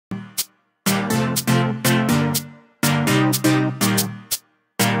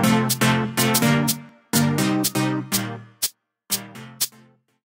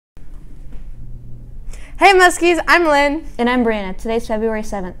Hey Muskies, I'm Lynn. And I'm Brianna. Today's February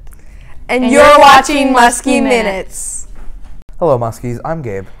 7th. And you're watching Muskie Minutes. Hello Muskies, I'm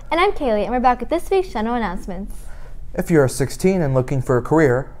Gabe. And I'm Kaylee, and we're back with this week's general announcements. If you're 16 and looking for a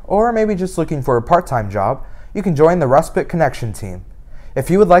career, or maybe just looking for a part-time job, you can join the Respite Connection team. If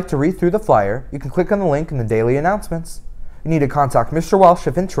you would like to read through the flyer, you can click on the link in the daily announcements. You need to contact Mr. Welsh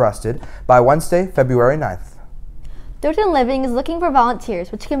if interested by Wednesday, February 9th. Thornton Living is looking for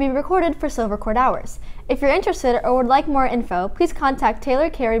volunteers, which can be recorded for silver cord hours. If you're interested or would like more info, please contact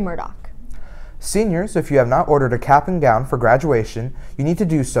Taylor Carey Murdoch. Seniors, if you have not ordered a cap and gown for graduation, you need to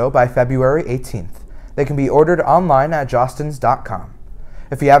do so by February 18th. They can be ordered online at jostens.com.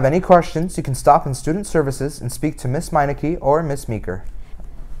 If you have any questions, you can stop in Student Services and speak to Miss Meineke or Miss Meeker.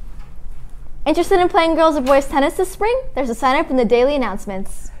 Interested in playing girls or boys tennis this spring? There's a sign-up in the daily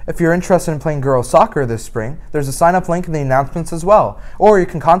announcements. If you're interested in playing girls soccer this spring, there's a sign-up link in the announcements as well, or you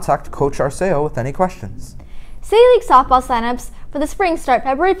can contact Coach Arceo with any questions. City League softball sign-ups for the spring start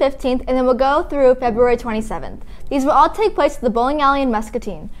February 15th and then will go through February 27th. These will all take place at the bowling alley in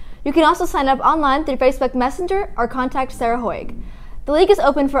Muscatine. You can also sign up online through Facebook Messenger or contact Sarah Hoig. The league is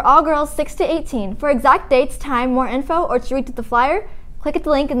open for all girls 6 to 18. For exact dates, time, more info, or to read the flyer, click at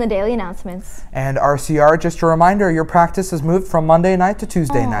the link in the daily announcements. And RCR, just a reminder, your practice has moved from Monday night to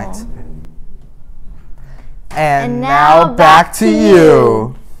Tuesday night. And now back to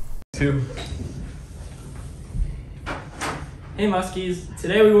you. Hey Muskies,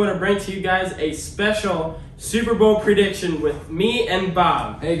 today we want to bring to you guys a special Super Bowl prediction with me and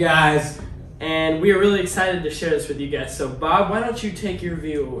Bob. Hey guys. And we are really excited to share this with you guys. So Bob, why don't you take your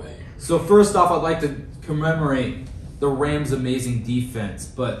view away? So first off, I'd like to commemorate the Rams' amazing defense,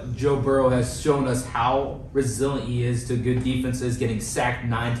 but Joe Burrow has shown us how resilient he is to good defenses, getting sacked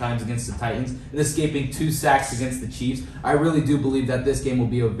 9 times against the Titans and escaping 2 sacks against the Chiefs. I really do believe that this game will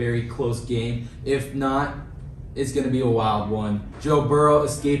be a very close game. If not, it's going to be a wild one. Joe Burrow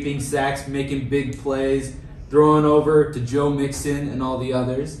escaping sacks, making big plays, throwing over to Joe Mixon and all the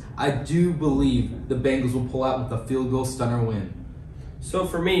others. I do believe the Bengals will pull out with a field goal stunner win. So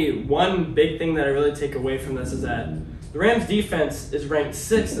for me, one big thing that I really take away from this is that the Rams defense is ranked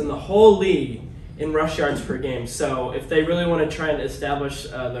 6th in the whole league in rush yards per game. So if they really want to try and establish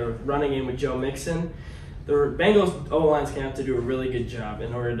the running game with Joe Mixon, the Bengals O-line's going to have to do a really good job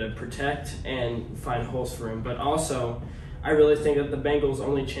in order to protect and find holes for him. But also, I really think that the Bengals'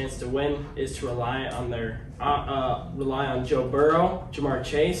 only chance to win is to rely on Joe Burrow, Jamar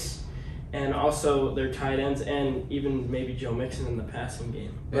Chase, and also their tight ends, and even maybe Joe Mixon in the passing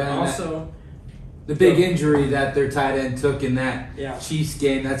game. But also, the big injury that their tight end took in that Chiefs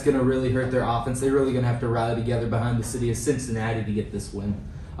game, that's going to really hurt their offense. They're really going to have to rally together behind the city of Cincinnati to get this win.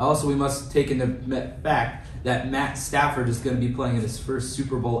 Also, we must take into fact that Matt Stafford is going to be playing in his first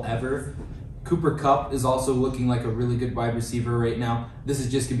Super Bowl ever. Cooper Kupp is also looking like a really good wide receiver right now. This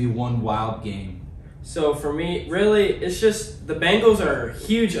is just going to be one wild game. So for me, really, it's just the Bengals are a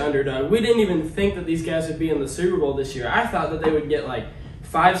huge underdog. We didn't even think that these guys would be in the Super Bowl this year. I thought that they would get like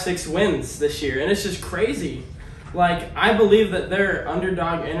 5-6 wins this year, and it's just crazy. Like, I believe that their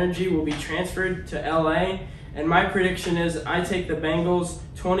underdog energy will be transferred to LA, and my prediction is I take the Bengals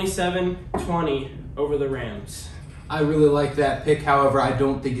 27-20 over the Rams. I really like that pick. However, I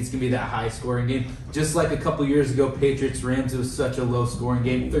don't think it's going to be that high-scoring game. Just like a couple years ago, Patriots-Rams, it was such a low-scoring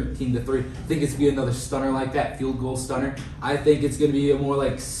game, 13-3. I think it's going to be another stunner like that, field goal stunner. I think it's going to be a more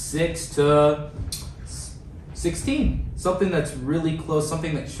like 6-16. Something that's really close,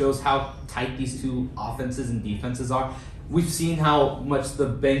 something that shows how tight these two offenses and defenses are. We've seen how much the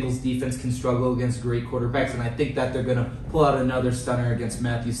Bengals defense can struggle against great quarterbacks, and I think that they're going to pull out another stunner against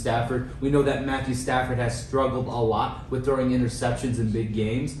Matthew Stafford. We know that Matthew Stafford has struggled a lot with throwing interceptions in big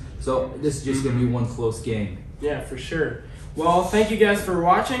games, so this is just going to be one close game. Yeah, for sure. Well, thank you guys for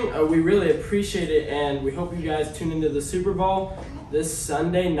watching. We really appreciate it, and we hope you guys tune into the Super Bowl this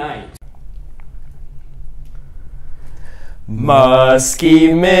Sunday night.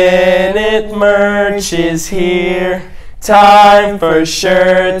 Muskie Minute merch is here. Time for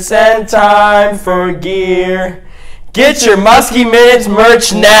shirts and time for gear. Get your Muskie Minutes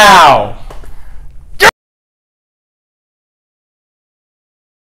merch now!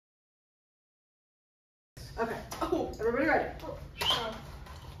 Okay. Oh, everybody ready?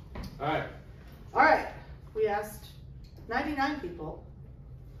 All right. We asked 99 people.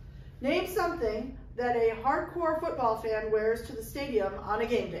 Name something that a hardcore football fan wears to the stadium on a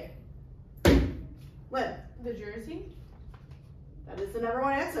game day. Lynn. The jersey? That is the number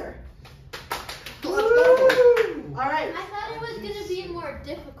 1 answer. Woo! All right. I thought it was going to be more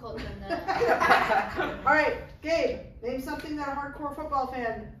difficult than that. All right, Gabe. Name something that a hardcore football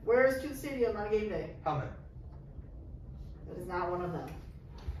fan wears to the stadium on a game day. Helmet. That is not one of them.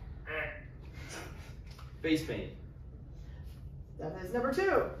 Face paint. That is number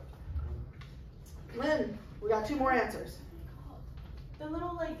 2. Lynn, we got 2 more answers. The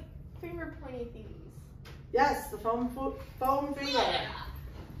little, like, finger pointy thingies. Yes, the foam finger.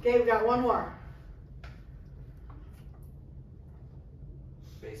 Okay, we got 1 more.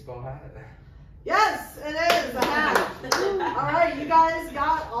 Baseball hat. Yes, it is a hat. All right, you guys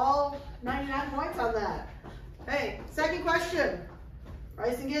got all 99 points on that. Hey, second question.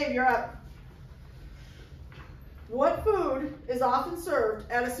 Bryce and Gabe, you're up. What food is often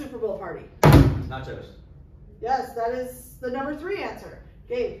served at a Super Bowl party? Nachos. Yes, that is the number 3 answer.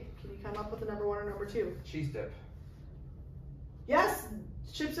 Gabe, can you come up with the number 1 or number 2? Cheese dip. Yes,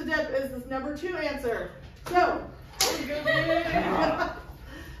 chips and dip is the number 2 answer. So,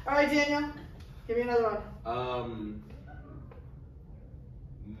 all right, Daniel, give me another one.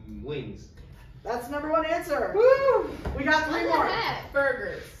 Wings. That's the number 1 answer. Woo! We got 3 more.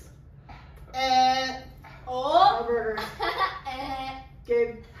 Burgers. No burgers.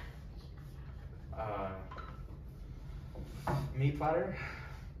 Gabe. Meat platter.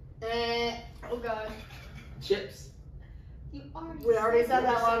 Oh god. Chips. You already We already said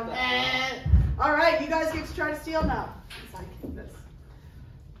that one. All right, you guys get to try to steal now.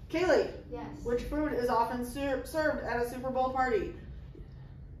 Kaylee, Yes. which food is often served at a Super Bowl party?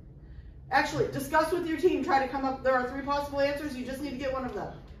 Actually, discuss with your team. Try to come up. There are 3 possible answers. You just need to get one of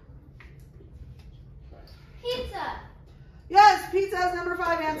them. Pizza. Yes, pizza is number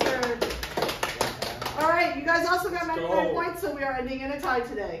 5 answer. All right, you guys also got 99 points, so we are ending in a tie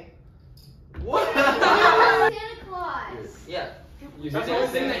today. What? Santa Claus. Yeah. That's the only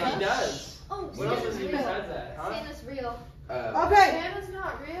thing that he does. Oh, What else Santa's does he real. besides that? Huh? Santa's real. Okay, Santa's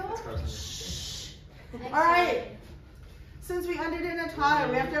not real? all right. Since we ended in a tie,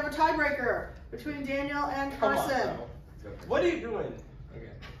 we have to have a tiebreaker between Daniel and Come on, Carson. bro. What are you doing?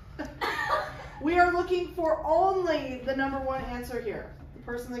 Okay. We are looking for only the number 1 answer here. The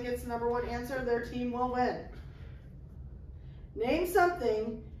person that gets the number 1 answer, their team will win. Name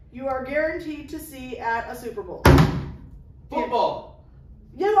something you are guaranteed to see at a Super Bowl. Football.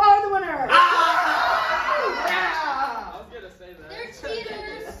 You are the winner. I was gonna say that. They're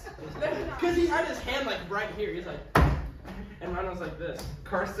cheaters. Because he had his hand like right here. He's like, and mine was like this.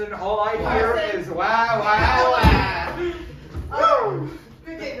 Carson, all I hear is wow, wow, wow. Oh,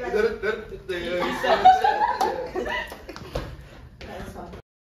 good game, guys. He said it. That's fun.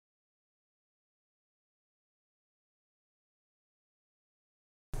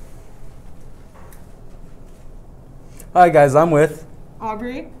 Hi guys, I'm with.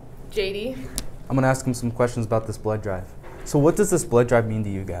 Aubrey. JD. I'm gonna ask him some questions about this blood drive. So what does this blood drive mean to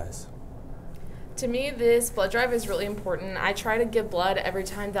you guys? To me, this blood drive is really important. I try to give blood every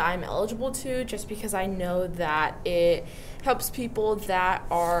time that I'm eligible to, just because I know that it helps people that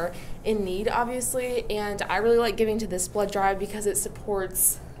are in need, obviously. And I really like giving to this blood drive because it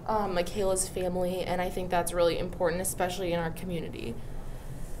supports Michaela's family, and I think that's really important, especially in our community.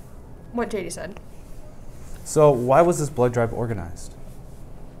 What JD said. So why was this blood drive organized?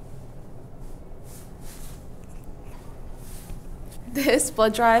 This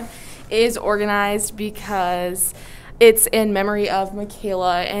blood drive is organized because it's in memory of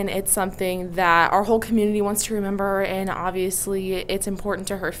Michaela, and it's something that our whole community wants to remember, and obviously it's important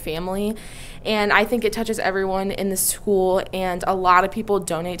to her family. And I think it touches everyone in the school, and a lot of people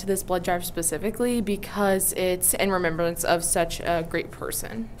donate to this blood drive specifically because it's in remembrance of such a great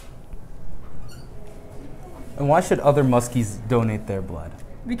person. And why should other Muskies donate their blood?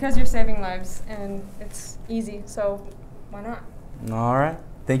 Because you're saving lives and it's easy, so why not? All right.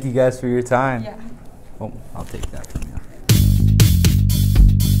 Thank you guys for your time. Yeah. Oh, I'll take that from you.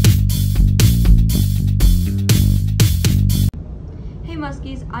 Hey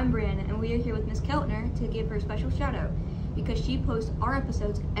Muskies, I'm Brianna, and we are here with Miss Keltner to give her a special shout out because she posts our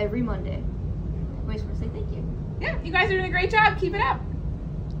episodes every Monday. We just want to say thank you. Yeah, you guys are doing a great job. Keep it up.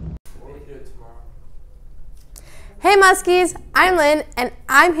 Hey Muskies, I'm Lynn, and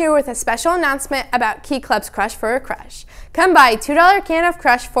I'm here with a special announcement about Key Club's Crush for a Crush. Come buy a $2 can of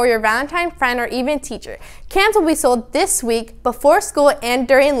Crush for your Valentine friend or even teacher. Cans will be sold this week before school and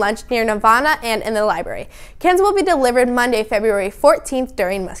during lunch near Nirvana and in the library. Cans will be delivered Monday, February 14th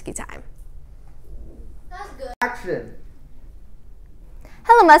during Muskie time. That's good. Action.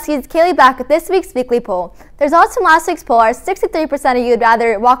 Hello Muskies, Kaylee back with this week's weekly poll. The results from last week's poll are 63% of you would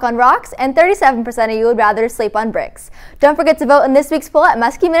rather walk on rocks and 37% of you would rather sleep on bricks. Don't forget to vote in this week's poll at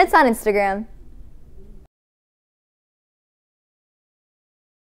Muskie Minutes on Instagram.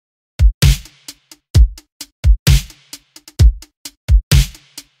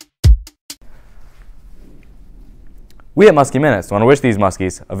 We at Muskie Minutes want to wish these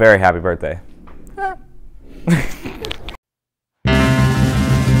Muskies a very happy birthday.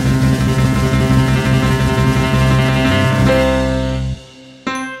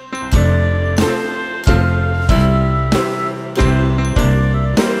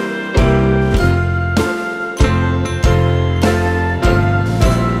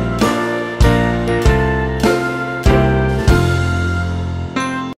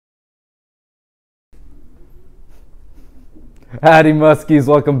 Howdy Muskies,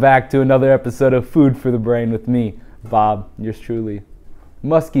 welcome back to another episode of Food for the Brain with me, Bob, yours truly.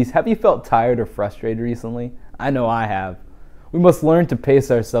 Muskies, have you felt tired or frustrated recently? I know I have. We must learn to pace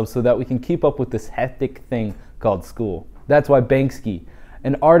ourselves so that we can keep up with this hectic thing called school. That's why Banksy,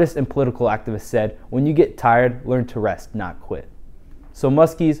 an artist and political activist, said, when you get tired, learn to rest, not quit. So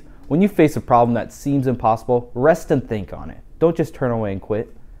Muskies, when you face a problem that seems impossible, rest and think on it. Don't just turn away and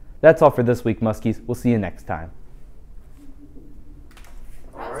quit. That's all for this week, Muskies. We'll see you next time.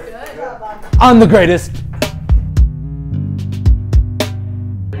 I'm the greatest.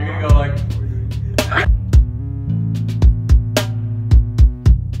 You're gonna go like.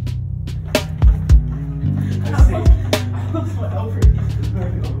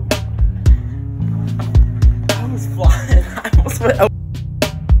 I was flying. I almost went over.